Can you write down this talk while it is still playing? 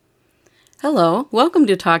Hello, welcome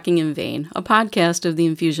to Talking in Vain, a podcast of the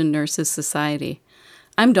Infusion Nurses Society.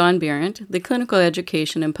 I'm Dawn Berendt, the Clinical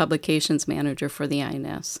Education and Publications Manager for the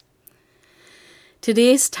INS.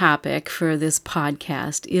 Today's topic for this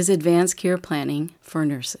podcast is advanced care planning for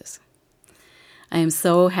nurses. I am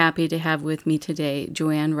so happy to have with me today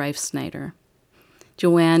Joanne Reifsnyder.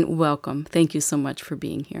 Joanne, welcome. Thank you so much for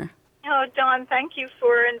being here. Oh, Dawn, thank you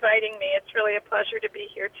for inviting me. It's really a pleasure to be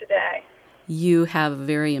here today. You have a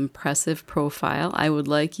very impressive profile. I would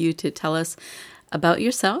like you to tell us about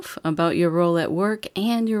yourself, about your role at work,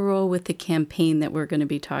 and your role with the campaign that we're going to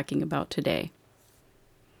be talking about today.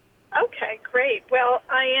 Okay, great. Well,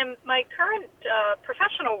 my current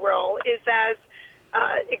professional role is as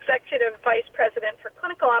Executive Vice President for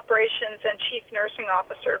Clinical Operations and Chief Nursing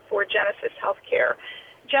Officer for Genesis Healthcare.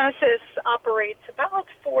 Genesis operates about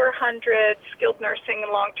 400 skilled nursing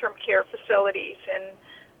and long-term care facilities in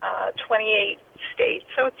 28 states.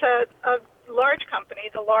 So it's a large company,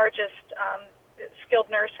 the largest skilled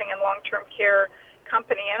nursing and long-term care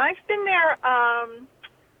company. And I've been there,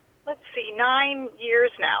 9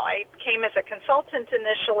 years now. I came as a consultant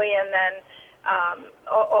initially and then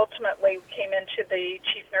ultimately came into the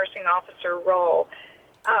Chief Nursing Officer role.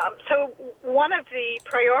 So one of the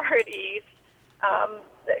priorities,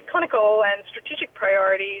 clinical and strategic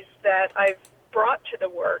priorities that I've brought to the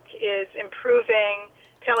work is improving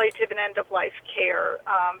palliative and end-of-life care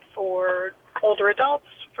for older adults,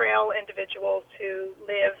 frail individuals who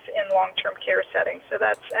live in long-term care settings. So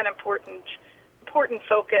that's an important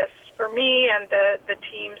focus for me and the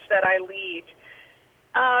teams that I lead.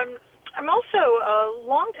 I'm also a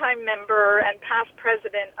longtime member and past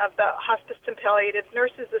president of the Hospice and Palliative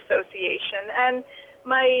Nurses Association, and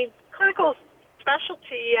my clinical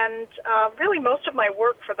specialty and really most of my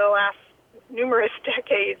work for the last numerous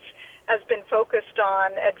decades has been focused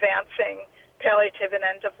on advancing palliative and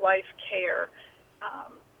end-of-life care.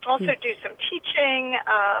 Also do some teaching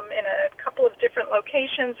in a couple of different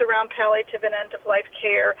locations around palliative and end-of-life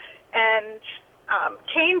care, and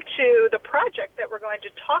came to the project that we're going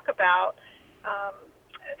to talk about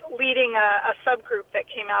leading a subgroup that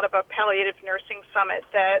came out of a palliative nursing summit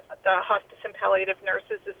that the Hospice and Palliative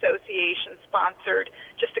Nurses Association sponsored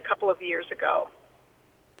just a couple of years ago.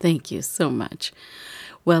 Thank you so much.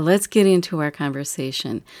 Well, let's get into our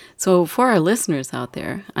conversation. So for our listeners out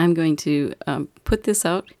there, I'm going to put this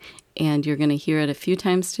out, and you're going to hear it a few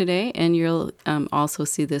times today, and you'll also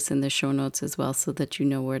see this in the show notes as well so that you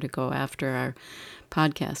know where to go after our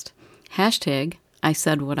podcast. Hashtag, I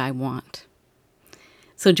said what I want.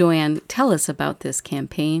 So Joanne, tell us about this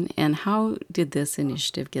campaign and how did this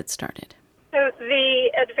initiative get started? So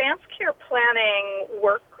the Advanced Care Planning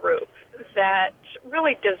Work Group that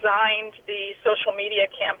really designed the social media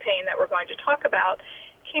campaign that we're going to talk about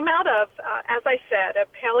came out of, as I said, a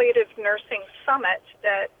palliative nursing summit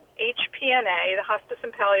that HPNA, the Hospice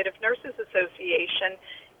and Palliative Nurses Association,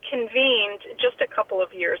 convened just a couple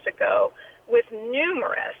of years ago with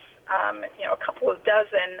numerous, a couple of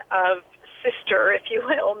dozen of sister, if you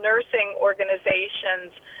will, nursing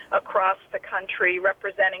organizations across the country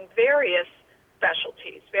representing various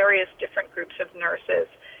specialties, various different groups of nurses.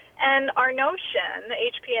 And our notion,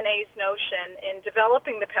 HPNA's notion in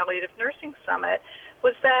developing the Palliative Nursing Summit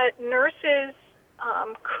was that nurses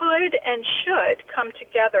could and should come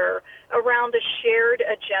together around a shared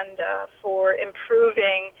agenda for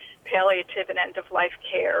improving palliative and end-of-life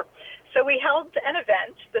care. So we held an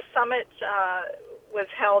event. The summit was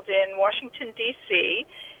held in Washington, D.C.,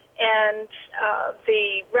 and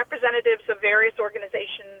the representatives of various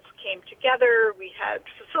organizations came together. We had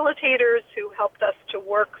facilitators who helped us to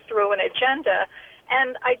work through an agenda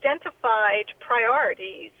and identified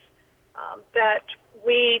priorities that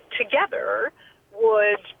we together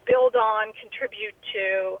would build on, contribute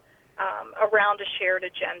to around a shared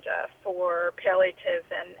agenda for palliative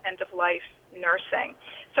and end-of-life nursing.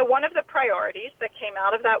 So one of the priorities that came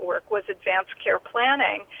out of that work was advanced care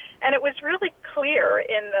planning, and it was really clear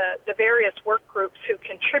in the various work groups who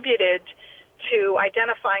contributed to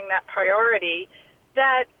identifying that priority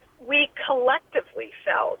that we collectively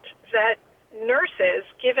felt that nurses,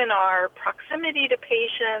 given our proximity to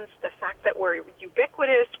patients, the fact that we're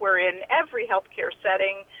ubiquitous, we're in every healthcare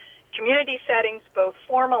setting, community settings, both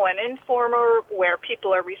formal and informal, where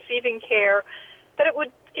people are receiving care, that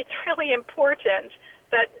it's really important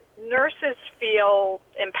that nurses feel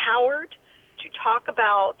empowered to talk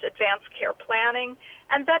about advanced care planning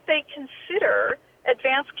and that they consider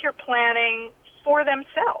advanced care planning for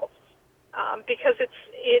themselves because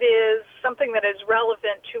it is something that is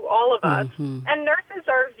relevant to all of us. Mm-hmm. And nurses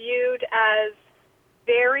are viewed as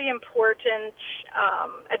very important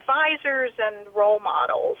advisors and role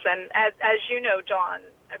models. And as you know, Dawn,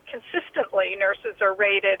 consistently nurses are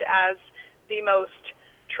rated as the most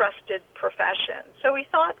trusted profession. So we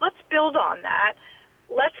thought, let's build on that.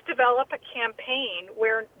 Let's develop a campaign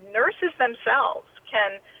where nurses themselves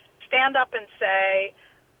can stand up and say,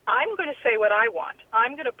 I'm going to say what I want.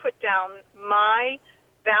 I'm going to put down my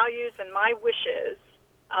values and my wishes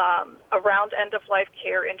around end-of-life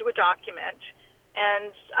care into a document,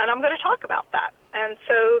 and I'm going to talk about that. And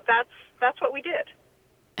so that's what we did.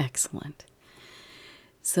 Excellent.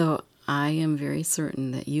 So I am very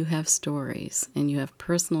certain that you have stories and you have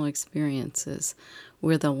personal experiences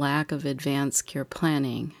where the lack of advanced care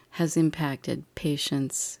planning has impacted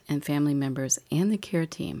patients and family members and the care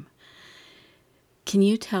team. Can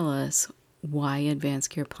you tell us why advanced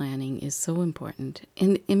care planning is so important,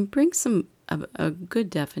 and bring a good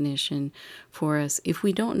definition for us? If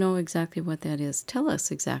we don't know exactly what that is, tell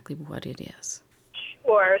us exactly what it is.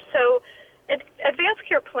 Sure. So advanced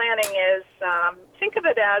care planning is, think of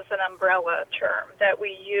it as an umbrella term that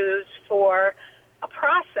we use for a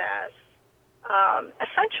process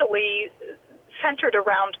essentially centered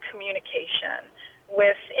around communication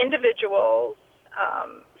with individuals,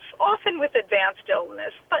 often with advanced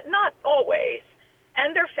illness, but not always,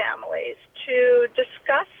 and their families, to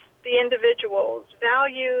discuss the individual's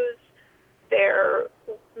values, their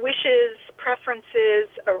wishes, preferences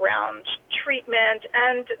around treatment,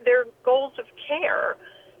 and their goals of care,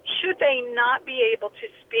 should they not be able to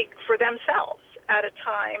speak for themselves at a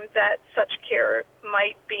time that such care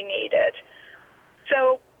might be needed.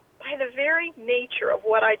 So by the very nature of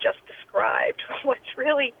what I just described, what's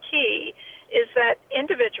really key is that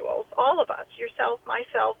individuals, all of us, yourself,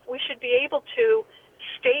 myself, we should be able to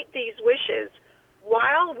state these wishes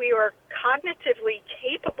while we are cognitively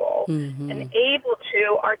capable and able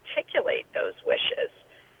to articulate those wishes.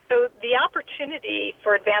 So the opportunity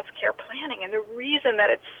for advanced care planning, and the reason that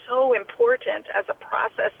it's so important as a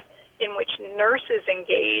process in which nurses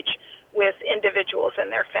engage with individuals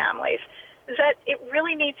and their families, is that it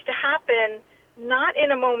really needs to happen not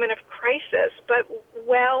in a moment of crisis, but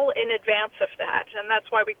well in advance of that. And that's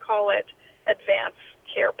why we call it advanced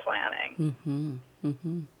care planning.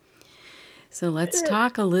 So let's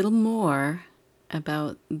talk a little more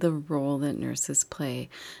about the role that nurses play.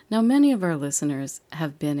 Now, many of our listeners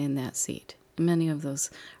have been in that seat. Many of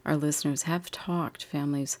our listeners have talked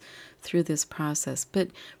families through this process. But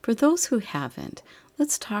for those who haven't,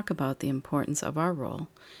 let's talk about the importance of our role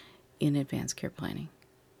in advanced care planning.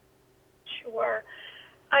 Sure.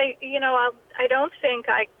 I don't think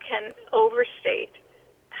I can overstate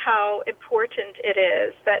how important it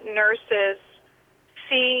is that nurses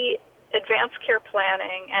see advanced care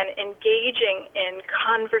planning and engaging in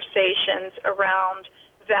conversations around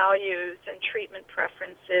values and treatment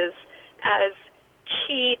preferences as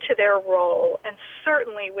key to their role, and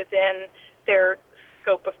certainly within their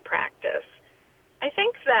scope of practice. I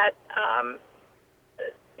think that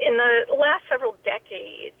in the last several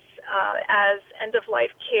decades, as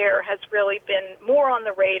end-of-life care has really been more on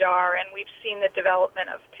the radar, and we've seen the development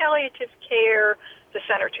of palliative care, the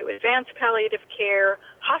Center to Advance Palliative Care,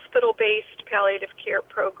 hospital-based palliative care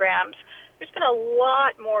programs. There's been a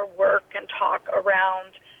lot more work and talk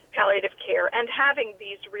around palliative care and having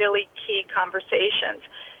these really key conversations.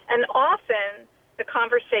 And often the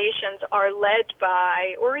conversations are led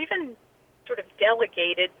by, or even sort of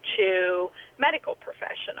delegated to, medical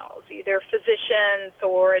professionals, either physicians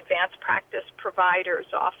or advanced practice providers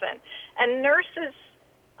often. And nurses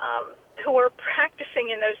who are practicing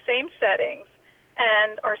in those same settings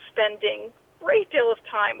and are spending a great deal of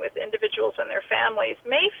time with individuals and their families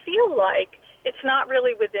may feel like it's not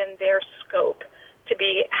really within their scope to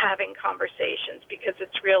be having conversations because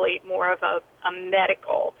it's really more of a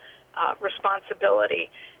medical responsibility.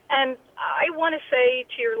 And I want to say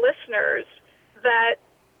to your listeners that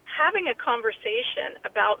having a conversation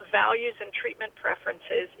about values and treatment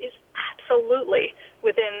preferences is absolutely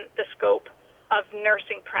within the scope of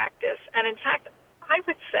nursing practice. And in fact, I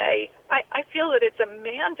would say, I feel that it's a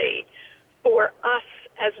mandate for us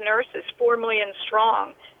as nurses, 4 million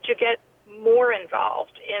strong, to get more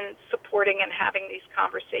involved in supporting and having these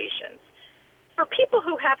conversations. For people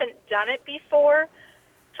who haven't done it before,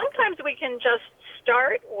 sometimes we can just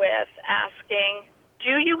start with asking,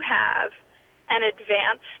 do you have an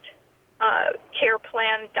advanced care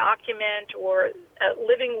plan document, or a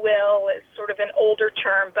living will is sort of an older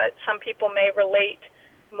term, but some people may relate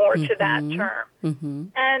more to that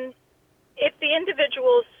term. And if the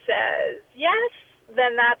individual says yes,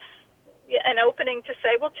 then that's an opening to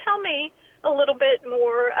say, well, tell me a little bit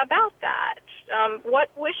more about that. What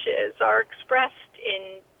wishes are expressed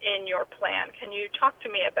in your plan? Can you talk to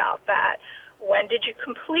me about that? When did you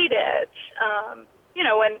complete it?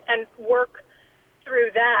 And work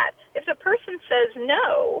through that. If the person says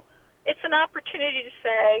no, it's an opportunity to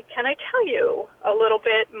say, can I tell you a little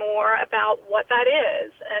bit more about what that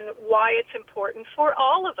is and why it's important for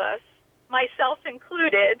all of us, myself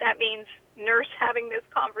included? That means nurse having this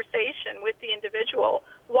conversation with the individual,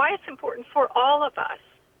 why it's important for all of us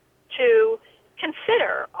to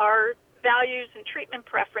consider our values and treatment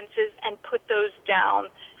preferences and put those down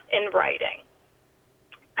in writing.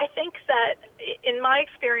 I think that in my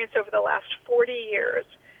experience over the last 40 years,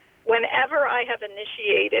 whenever I have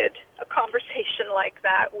initiated a conversation like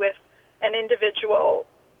that with an individual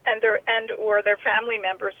or their family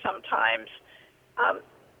members sometimes,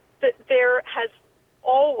 that there has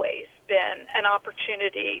always been an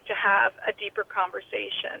opportunity to have a deeper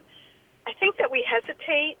conversation. I think that we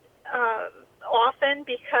hesitate often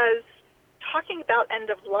because talking about end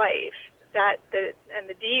of life, and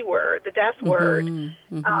the D word, the death word, is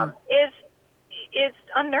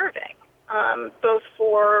unnerving, both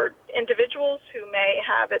for individuals who may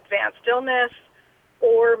have advanced illness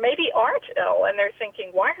or maybe aren't ill, and they're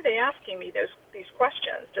thinking, why are they asking me these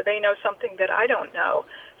questions? Do they know something that I don't know?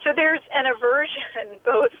 So there's an aversion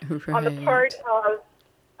both on the part of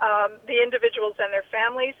the individuals and their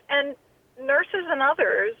families, and nurses and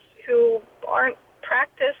others who aren't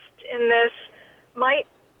practiced in this might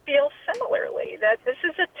feel similarly, that this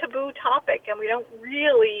is a taboo topic and we don't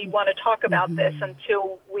really want to talk about this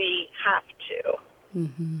until we have to.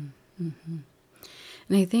 And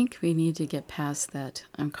I think we need to get past that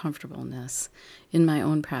uncomfortableness. In my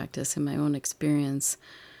own practice, in my own experience,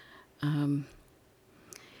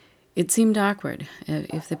 it seemed awkward.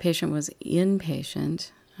 If the patient was inpatient,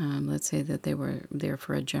 let's say that they were there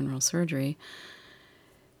for a general surgery,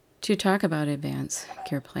 to talk about advanced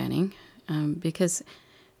care planning, because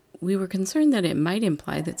we were concerned that it might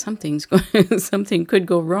imply that something could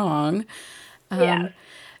go wrong. Yes.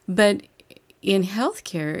 But in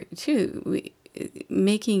healthcare, too,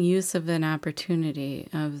 making use of an opportunity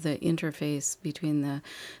of the interface between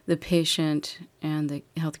the patient and the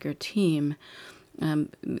healthcare team,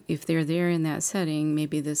 if they're there in that setting,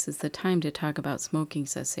 maybe this is the time to talk about smoking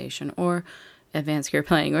cessation or advanced care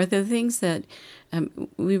planning, or the things that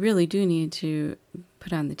we really do need to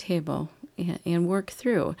put on the table and work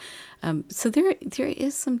through. So there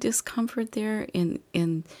is some discomfort there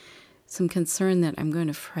in some concern that I'm going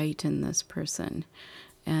to frighten this person.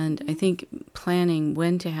 And I think planning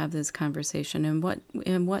when to have this conversation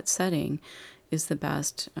and what setting is the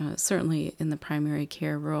best, certainly in the primary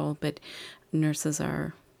care role, but nurses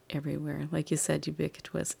are everywhere, like you said,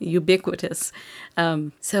 ubiquitous.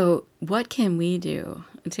 So what can we do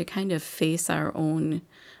to kind of face our own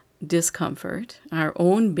discomfort, our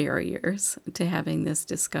own barriers to having this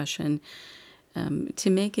discussion, to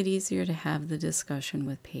make it easier to have the discussion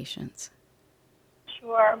with patients?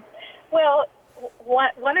 Sure. Well,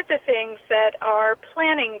 one of the things that our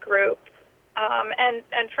planning group,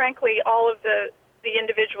 and frankly all of the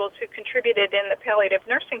individuals who contributed in the Palliative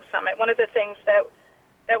Nursing Summit, one of the things that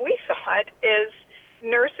we thought is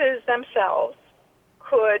nurses themselves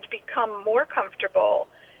could become more comfortable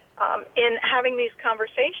in having these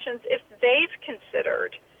conversations if they've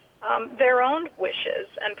considered their own wishes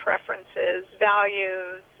and preferences,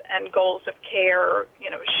 values, and goals of care,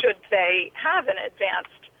 should they have an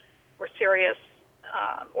advanced or serious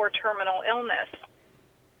or terminal illness.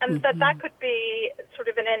 And that could be sort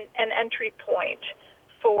of an entry point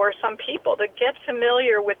for some people to get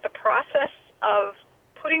familiar with the process of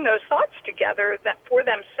putting those thoughts together for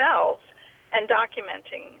themselves and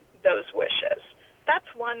documenting those wishes. That's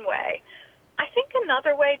one way. I think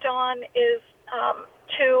another way, Dawn, is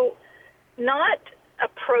to not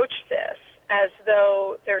approach this as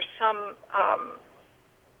though there's some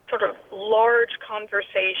sort of large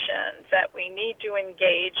conversation that we need to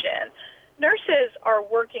engage in. Nurses are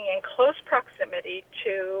working in close proximity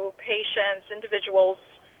to patients, individuals,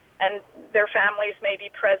 and their families may be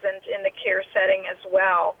present in the care setting as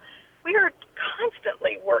well. We are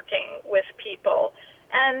constantly working with people,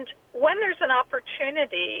 and when there's an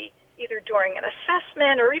opportunity, either during an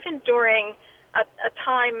assessment or even during a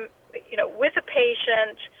time, with a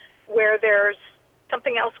patient where there's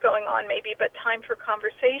something else going on maybe, but time for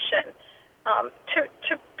conversation,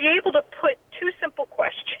 to be able to put two simple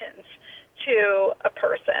questions to a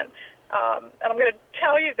person. And I'm going to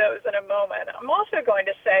tell you those in a moment. I'm also going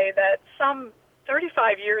to say that some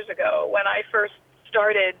 35 years ago, when I first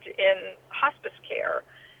started in hospice care,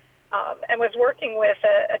 and was working with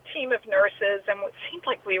a team of nurses, and it seemed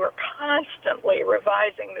like we were constantly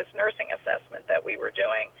revising this nursing assessment that we were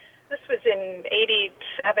doing. This was in '87,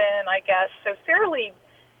 I guess, so fairly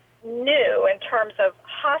new in terms of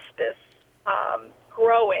hospice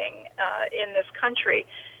growing in this country.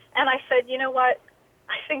 And I said, you know what,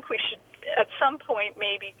 I think we should at some point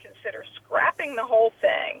maybe consider scrapping the whole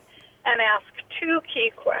thing and ask two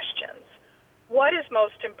key questions. What is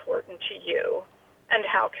most important to you, and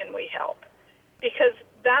how can we help? Because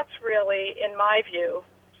that's really, in my view,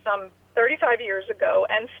 some 35 years ago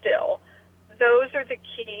and still, those are the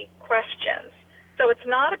key questions. So it's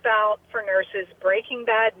not about, for nurses, breaking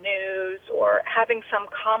bad news or having some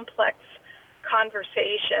complex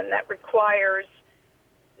conversation that requires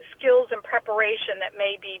skills and preparation that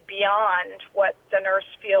may be beyond what the nurse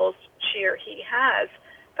feels she or he has,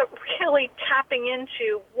 but really tapping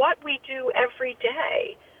into what we do every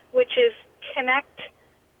day, which is connect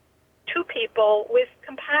to people with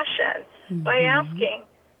compassion by asking,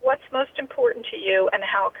 what's most important to you and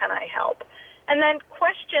how can I help? And then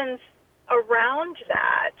questions around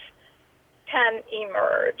that can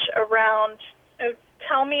emerge around,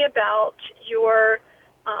 tell me about your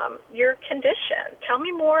condition. Tell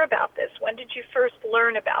me more about this. When did you first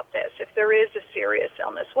learn about this? If there is a serious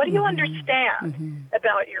illness, what do you understand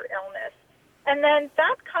about your illness? And then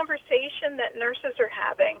that conversation that nurses are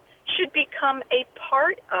having should become a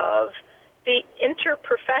part of the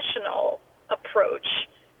interprofessional approach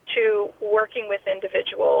to working with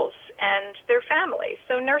individuals and their families.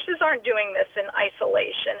 So nurses aren't doing this in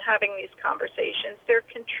isolation, having these conversations. They're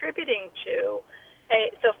contributing to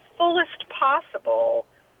the fullest possible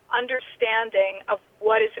understanding of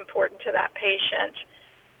what is important to that patient,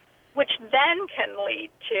 which then can lead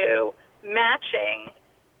to matching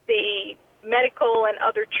the medical and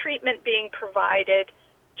other treatment being provided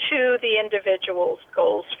to the individual's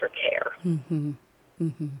goals for care.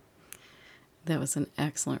 That was an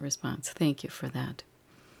excellent response. Thank you for that.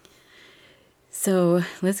 So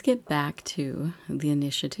let's get back to the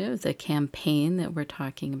initiative, the campaign that we're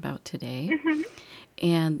talking about today.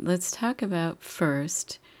 And let's talk about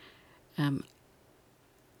first,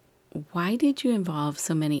 why did you involve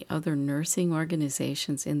so many other nursing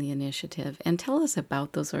organizations in the initiative? And tell us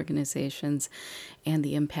about those organizations and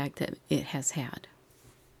the impact that it has had.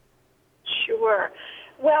 Sure.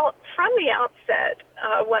 Well, from the outset,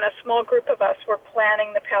 when a small group of us were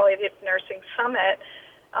planning the Palliative Nursing Summit,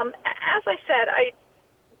 as I said,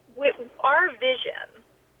 our vision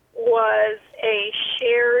was a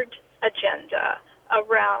shared agenda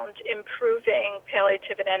around improving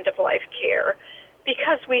palliative and end-of-life care,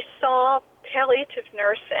 because we saw palliative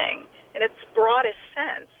nursing in its broadest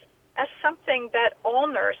sense as something that all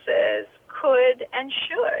nurses could and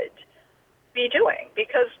should be doing,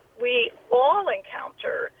 because we all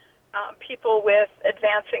encounter people with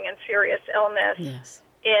advancing and serious illness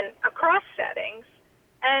across settings.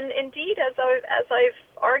 And indeed, as I've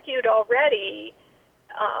argued already,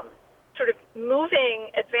 sort of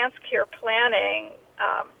moving advanced care planning,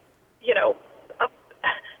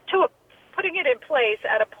 putting it in place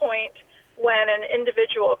at a point when an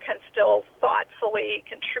individual can still thoughtfully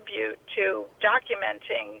contribute to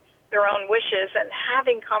documenting their own wishes and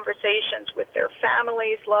having conversations with their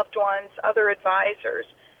families, loved ones, other advisors.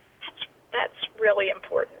 That's really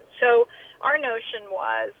important. So our notion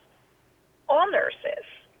was all nurses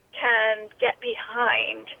can get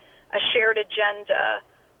behind a shared agenda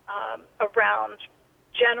around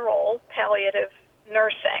general palliative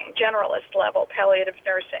nursing. Generalist level palliative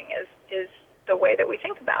nursing is the way that we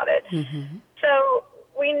think about it. So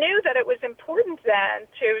we knew that it was important then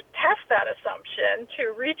to test that assumption,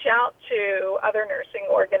 to reach out to other nursing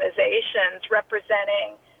organizations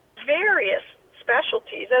representing various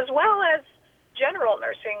specialties, as well as general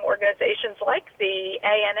nursing organizations like the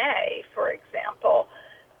ANA, for example,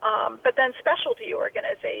 but then specialty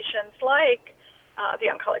organizations like the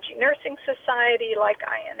Oncology Nursing Society, like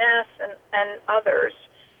INS, and others,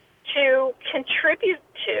 to contribute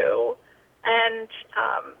to and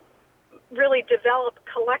really develop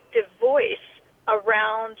collective voice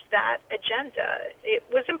around that agenda. It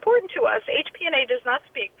was important to us. HPNA does not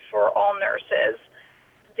speak for all nurses.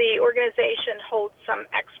 The organization holds some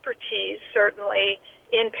expertise, certainly,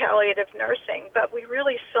 in palliative nursing, but we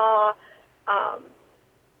really saw,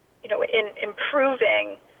 in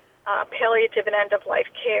improving palliative and end-of-life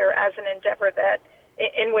care as an endeavor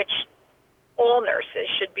in which all nurses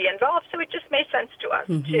should be involved. So it just made sense to us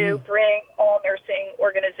to bring all nursing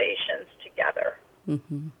organizations together.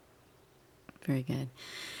 Very good.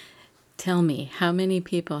 Tell me, how many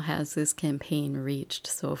people has this campaign reached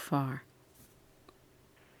so far?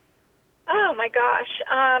 Oh my gosh.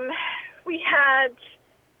 We had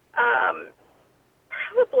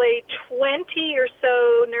probably 20 or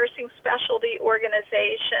so nursing specialty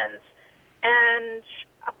organizations, and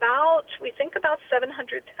we think about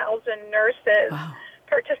 700,000 nurses Wow.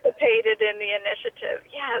 participated in the initiative.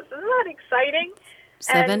 Yes, isn't that exciting?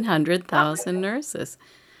 And 700,000 nurses.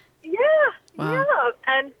 yeah, Wow. yeah.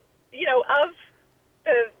 And, of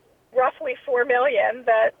the roughly 4 million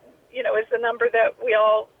that, is the number that we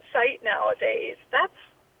all cite nowadays,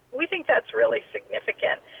 we think that's really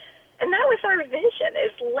significant. And that was our vision,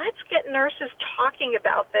 is let's get nurses talking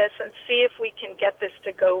about this and see if we can get this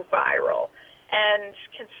to go viral. And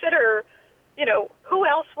consider, who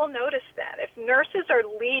else will notice that? If nurses are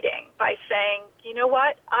leading by saying, you know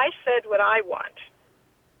what, I said what I want.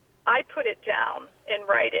 I put it down in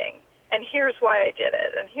writing, and here's why I did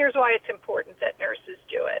it, and here's why it's important that nurses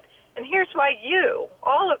do it, and here's why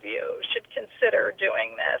all of you, should consider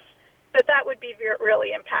doing this, that would be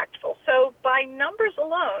really impactful. So by numbers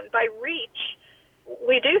alone, by reach,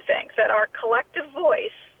 we do think that our collective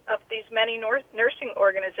voice of these many nursing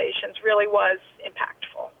organizations really was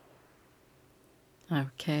impactful.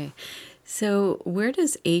 Okay. So where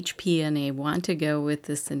does HPNA want to go with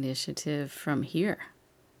this initiative from here?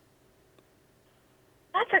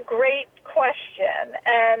 That's a great question,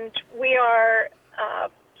 and we are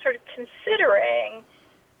sort of considering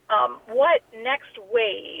what next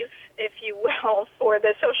wave, if you will, for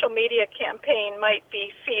the social media campaign might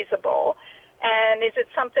be feasible. And is it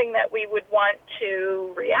something that we would want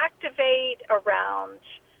to reactivate around,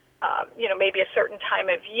 maybe a certain time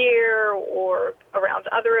of year or around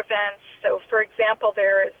other events? So, for example,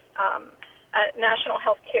 there is a National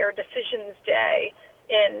Healthcare Decisions Day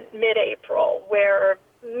in mid-April, where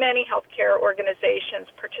many healthcare organizations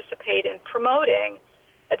participate in promoting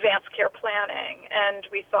advanced care planning. And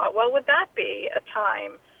we thought, well, would that be a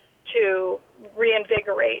time to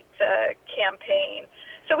reinvigorate the campaign?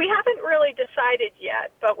 So we haven't really decided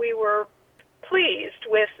yet, but we were pleased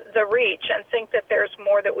with the reach and think that there's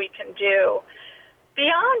more that we can do.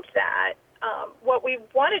 Beyond that, what we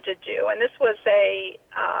wanted to do, and this was a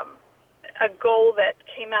goal that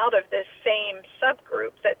came out of this same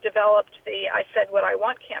subgroup that developed the I Said What I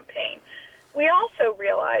Want campaign, we also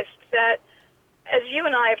realized that, as you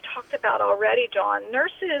and I have talked about already, Dawn,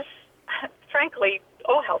 nurses, frankly,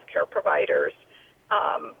 all healthcare providers,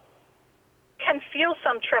 can feel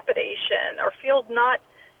some trepidation or feel not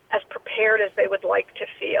as prepared as they would like to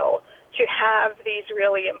feel to have these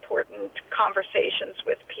really important conversations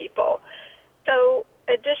with people. So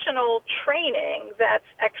additional training that's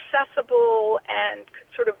accessible and could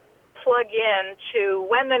sort of plug in to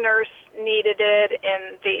when the nurse needed it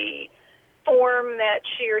in the form that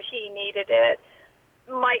she or he needed it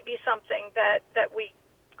might be something that we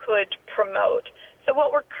could promote. So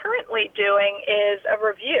what we're currently doing is a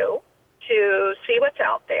review to see what's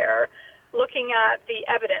out there, looking at the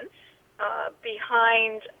evidence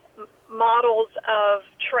behind models of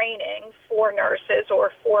training for nurses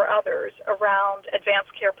or for others around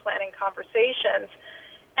advanced care planning conversations,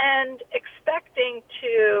 and expecting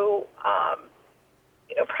to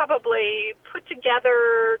probably put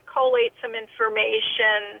together, collate some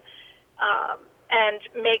information, and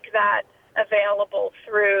make that available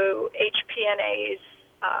through HPNA's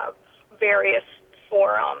various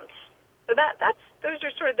forums. So those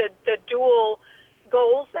are sort of the dual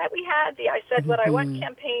goals that we had, the I Said What I Want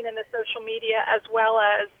campaign and the social media, as well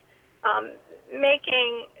as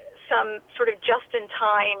making some sort of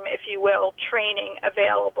just-in-time, if you will, training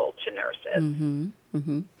available to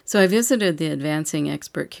nurses. So I visited the Advancing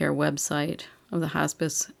Expert Care website of the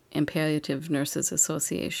Hospice and Palliative Nurses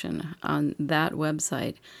Association on that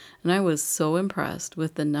website, and I was so impressed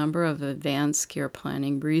with the number of advanced care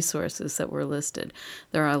planning resources that were listed.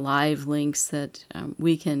 There are live links that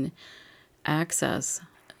we can access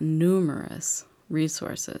numerous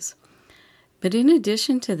resources. But in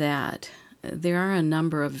addition to that, there are a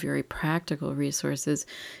number of very practical resources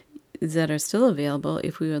that are still available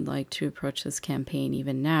if we would like to approach this campaign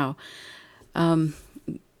even now.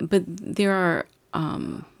 But there are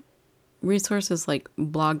resources like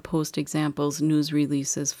blog post examples, news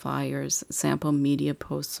releases, flyers, sample media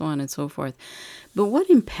posts, so on and so forth. But what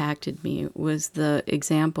impacted me was the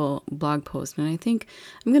example blog post, and I think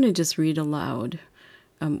I'm going to just read aloud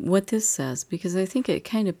what this says, because I think it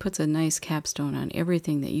kind of puts a nice capstone on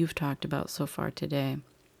everything that you've talked about so far today.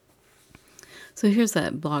 So here's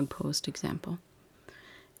that blog post example.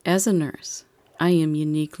 As a nurse, I am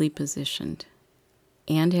uniquely positioned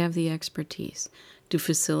and have the expertise to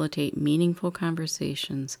facilitate meaningful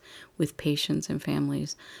conversations with patients and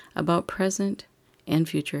families about present and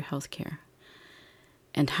future health care.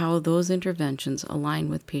 and how those interventions align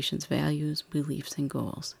with patients' values, beliefs, and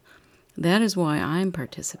goals. That is why I'm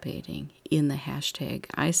participating in the hashtag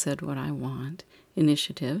I Said What I Want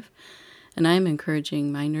initiative, and I'm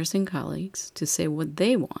encouraging my nursing colleagues to say what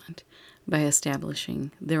they want by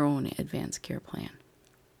establishing their own advanced care plan.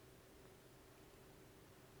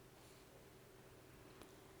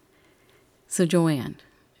 So, Joanne,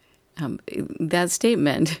 that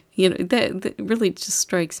statement, that really just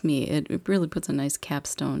strikes me. It really puts a nice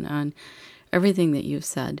capstone on everything that you've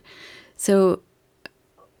said. So,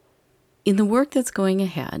 in the work that's going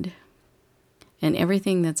ahead, and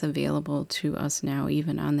everything that's available to us now,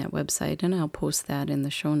 even on that website, and I'll post that in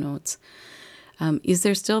the show notes, is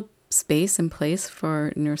there still space and place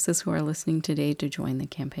for nurses who are listening today to join the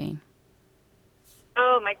campaign?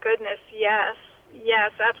 Oh, my goodness, yes.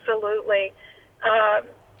 Yes, absolutely. As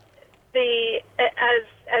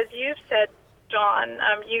you've said, Dawn,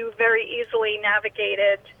 you very easily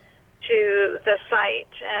navigated to the site,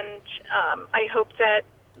 and I hope that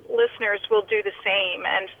listeners will do the same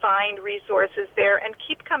and find resources there and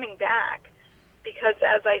keep coming back, because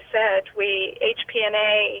as I said,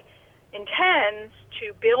 HPNA intends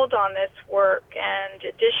to build on this work and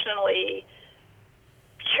additionally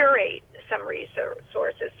curate some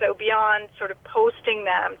resources. So beyond sort of posting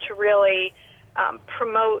them, to really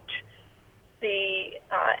promote the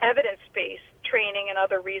evidence-based training and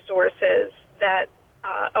other resources that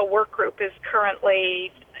a work group is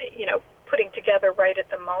currently, putting together right at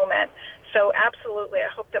the moment. So absolutely, I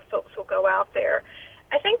hope that folks will go out there.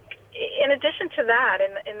 I think in addition to that,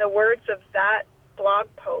 in the words of that blog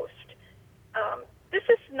post, this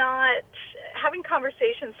is not, having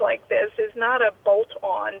conversations like this is not a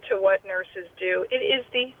bolt-on to what nurses do. It is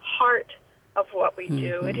the heart of what we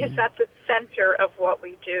do. It is at the center of what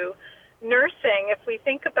we do. Nursing, if we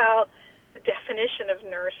think about the definition of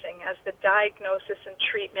nursing as the diagnosis and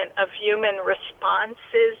treatment of human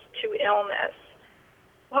responses to illness,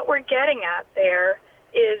 what we're getting at there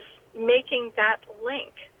is making that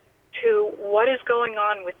link to what is going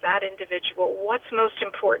on with that individual, what's most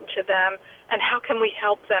important to them, and how can we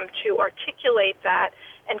help them to articulate that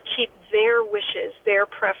and keep their wishes, their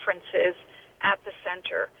preferences at the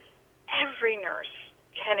center. Every nurse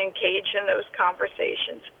can engage in those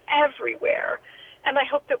conversations everywhere, and I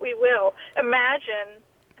hope that we will. Imagine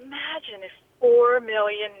if 4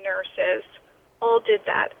 million nurses all did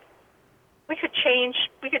that. We could change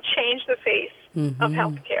the face of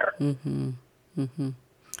healthcare.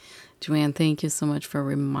 Joanne, thank you so much for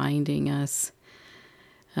reminding us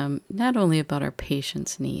not only about our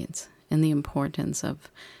patients' needs and the importance of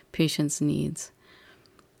patients' needs,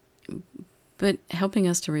 but helping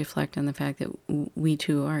us to reflect on the fact that we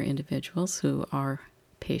too are individuals who are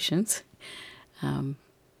patients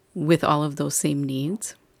with all of those same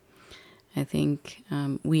needs. I think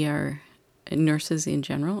nurses in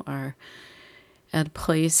general are at a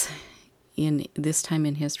place in this time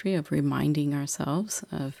in history of reminding ourselves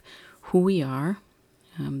of who we are,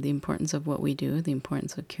 the importance of what we do, the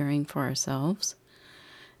importance of caring for ourselves,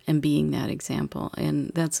 and being that example.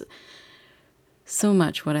 And that's so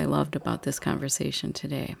much what I loved about this conversation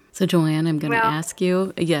today. So, Joanne, I'm going to ask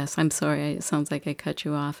you, yes, I'm sorry, it sounds like I cut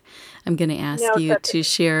you off. I'm going to ask you to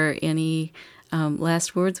share any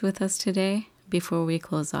last words with us today before we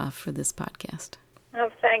close off for this podcast. Oh,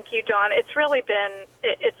 thank you, Dawn. It's really been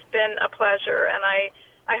a pleasure, and I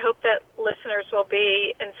hope that listeners will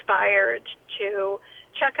be inspired to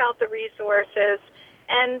check out the resources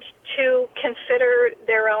and to consider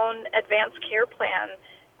their own advanced care plan.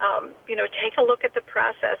 Take a look at the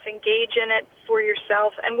process, engage in it for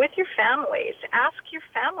yourself and with your families. Ask your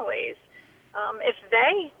families if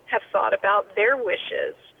they have thought about their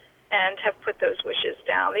wishes and have put those wishes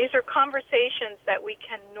down. These are conversations that we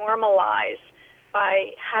can normalize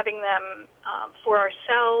by having them for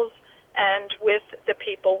ourselves and with the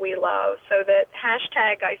people we love, so that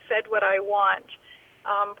hashtag I Said What I Want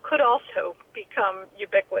could also become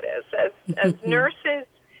ubiquitous as nurses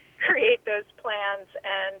create those plans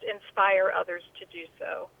and inspire others to do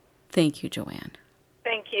so. Thank you, Joanne.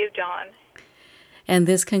 Thank you, Dawn. And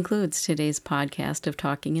this concludes today's podcast of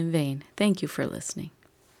Talking in Vain. Thank you for listening.